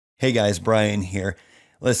Hey guys, Brian here.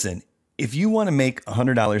 Listen, if you want to make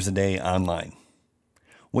 $100 a day online,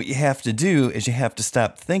 what you have to do is you have to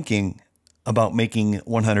stop thinking about making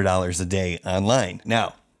 $100 a day online.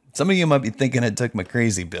 Now, some of you might be thinking I took my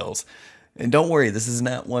crazy pills. And don't worry, this is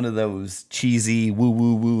not one of those cheesy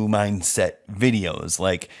woo-woo-woo mindset videos.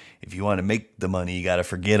 Like, if you want to make the money, you got to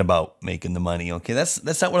forget about making the money. Okay, that's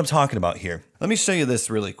not what I'm talking about here. Let me show you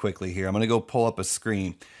this really quickly here. I'm going to go pull up a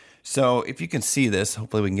screen. So if you can see this,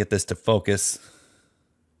 hopefully we can get this to focus.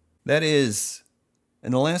 That is,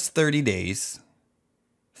 in the last 30 days,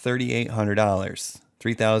 $3,800,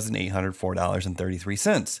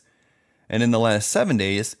 $3,804.33. And in the last 7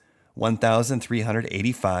 days,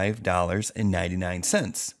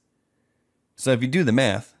 $1,385.99. So if you do the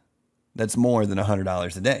math, that's more than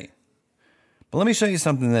 $100 a day. But let me show you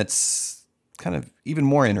something that's kind of even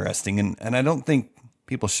more interesting, and I don't think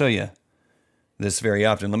people show you this very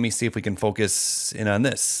often. Let me see if we can focus in on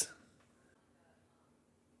this.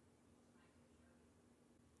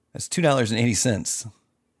 That's $2.80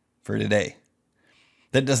 for today.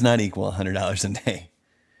 That does not equal $100 a day.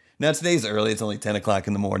 Now today's early, it's only 10 o'clock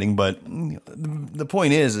in the morning, but the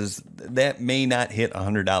point is that may not hit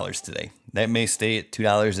 $100 today. That may stay at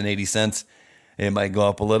 $2.80. It might go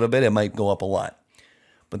up a little bit, it might go up a lot.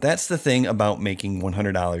 But that's the thing about making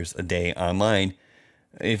 $100 a day online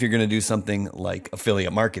if you're going to do something like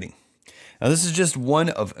affiliate marketing. Now this is just one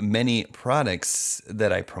of many products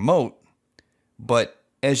that I promote, but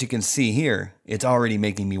as you can see here, it's already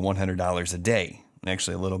making me $100 a day,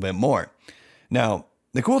 actually a little bit more. Now,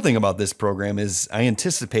 the cool thing about this program is I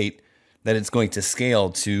anticipate that it's going to scale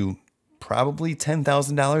to probably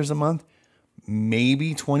 $10,000 a month,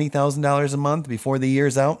 maybe $20,000 a month before the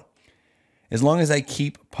year's out, as long as I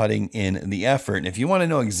keep putting in the effort. And if you want to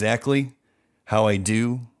know exactly how I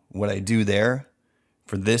do what I do there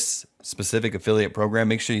for this specific affiliate program,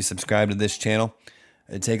 make sure you subscribe to this channel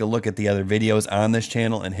and take a look at the other videos on this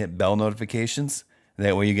channel and hit bell notifications.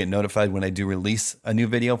 That way you get notified when I do release a new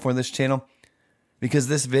video for this channel. Because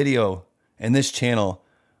this video and this channel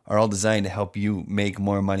are all designed to help you make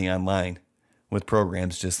more money online with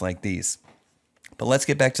programs just like these. But let's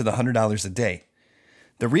get back to the $100 a day.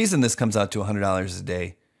 The reason this comes out to $100 a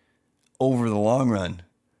day over the long run,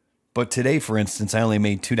 but today, for instance, I only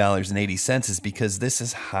made $2.80 is because this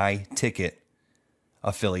is high ticket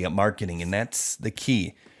affiliate marketing. And that's the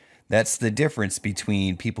key. That's the difference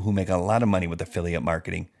between people who make a lot of money with affiliate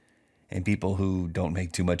marketing and people who don't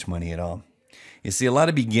make too much money at all. You see, a lot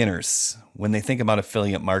of beginners, when they think about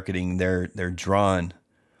affiliate marketing, they're drawn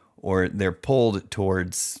or they're pulled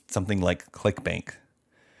towards something like ClickBank.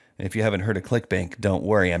 And if you haven't heard of ClickBank, don't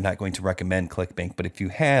worry. I'm not going to recommend ClickBank, but if you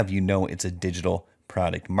have, you know it's a digital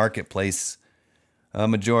product marketplace. A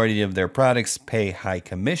majority of their products pay high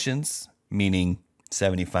commissions, meaning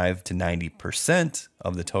 75 to 90%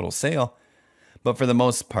 of the total sale. But for the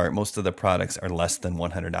most part, most of the products are less than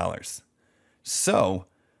 $100. So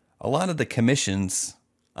a lot of the commissions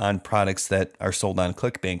on products that are sold on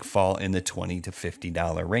ClickBank fall in the $20 to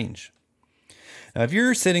 $50 range. Now, if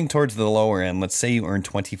you're sitting towards the lower end, let's say you earn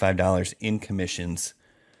 $25 in commissions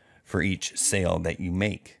for each sale that you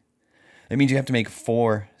make. That means you have to make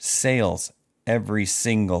 4 sales every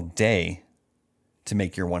single day to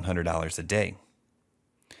make your $100 a day.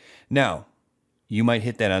 Now, you might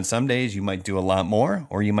hit that on some days, you might do a lot more,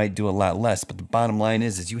 or you might do a lot less. But the bottom line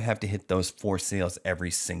is you have to hit those 4 sales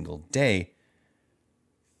every single day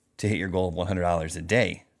to hit your goal of $100 a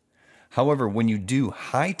day. However, when you do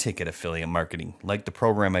high-ticket affiliate marketing, like the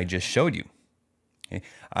program I just showed you, okay,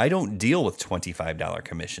 I don't deal with $25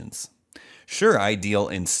 commissions. Sure, I deal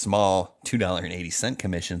in small $2.80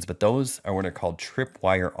 commissions, but those are what are called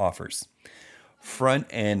tripwire offers,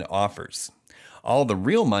 front-end offers. All the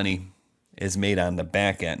real money is made on the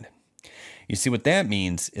back end. You see, what that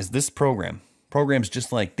means is this programs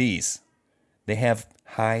just like these, they have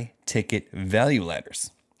high-ticket value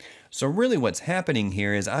ladders. So really what's happening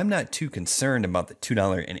here is I'm not too concerned about the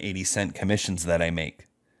 $2.80 commissions that I make.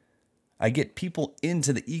 I get people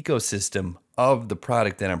into the ecosystem of the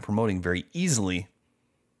product that I'm promoting very easily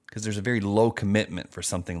because there's a very low commitment for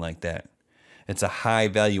something like that. It's a high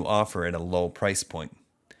value offer at a low price point.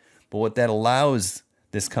 But what that allows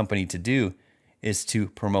this company to do is to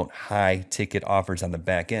promote high ticket offers on the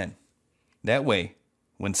back end. That way,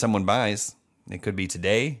 when someone buys, it could be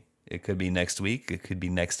today, it could be next week, it could be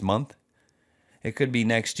next month, it could be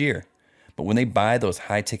next year. But when they buy those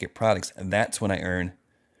high ticket products, that's when I earn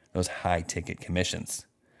those high ticket commissions.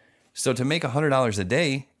 So to make $100 a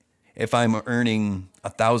day, if I'm earning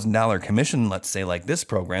 $1,000 commission, let's say like this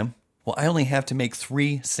program, well, I only have to make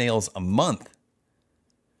 3 sales a month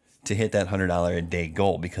to hit that $100 a day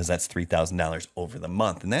goal, because that's $3,000 over the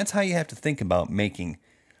month. And that's how you have to think about making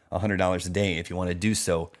 $100 a day if you want to do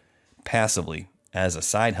so passively as a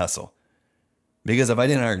side hustle. Because if I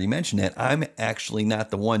didn't already mention it, I'm actually not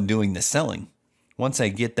the one doing the selling. Once I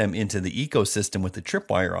get them into the ecosystem with the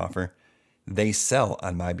tripwire offer, they sell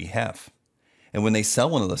on my behalf. And when they sell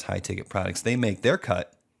one of those high ticket products, they make their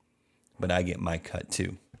cut, but I get my cut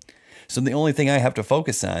too. So the only thing I have to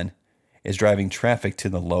focus on is driving traffic to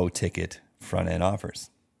the low ticket front end offers.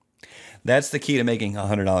 That's the key to making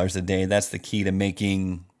 $100 a day. That's the key to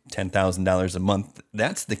making $10,000 a month.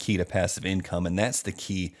 That's the key to passive income. And that's the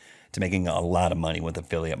key to making a lot of money with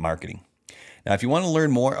affiliate marketing. Now, if you want to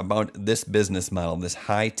learn more about this business model, this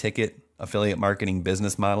high ticket affiliate marketing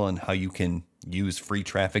business model, and how you can use free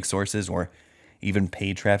traffic sources or even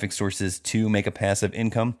paid traffic sources to make a passive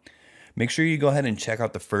income, make sure you go ahead and check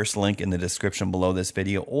out the first link in the description below this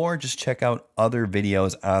video, or just check out other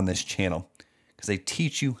videos on this channel, because they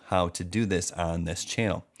teach you how to do this on this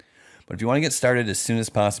channel. But if you want to get started as soon as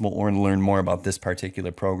possible, or learn more about this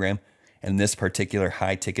particular program and this particular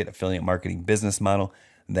high ticket affiliate marketing business model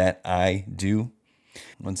that I do,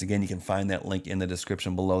 once again, you can find that link in the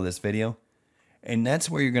description below this video. And that's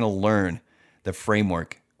where you're going to learn the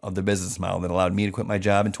framework of the business model that allowed me to quit my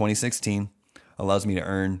job in 2016, allows me to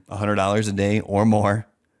earn $100 a day or more,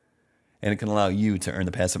 and it can allow you to earn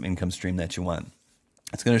the passive income stream that you want.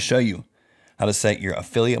 It's going to show you how to set your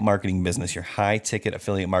affiliate marketing business, your high ticket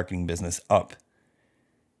affiliate marketing business, up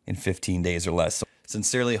in 15 days or less. So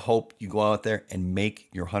sincerely hope you go out there and make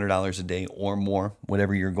your $100 a day or more,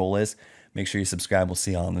 whatever your goal is. Make sure you subscribe. We'll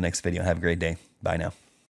see you all in the next video. Have a great day. Bye now.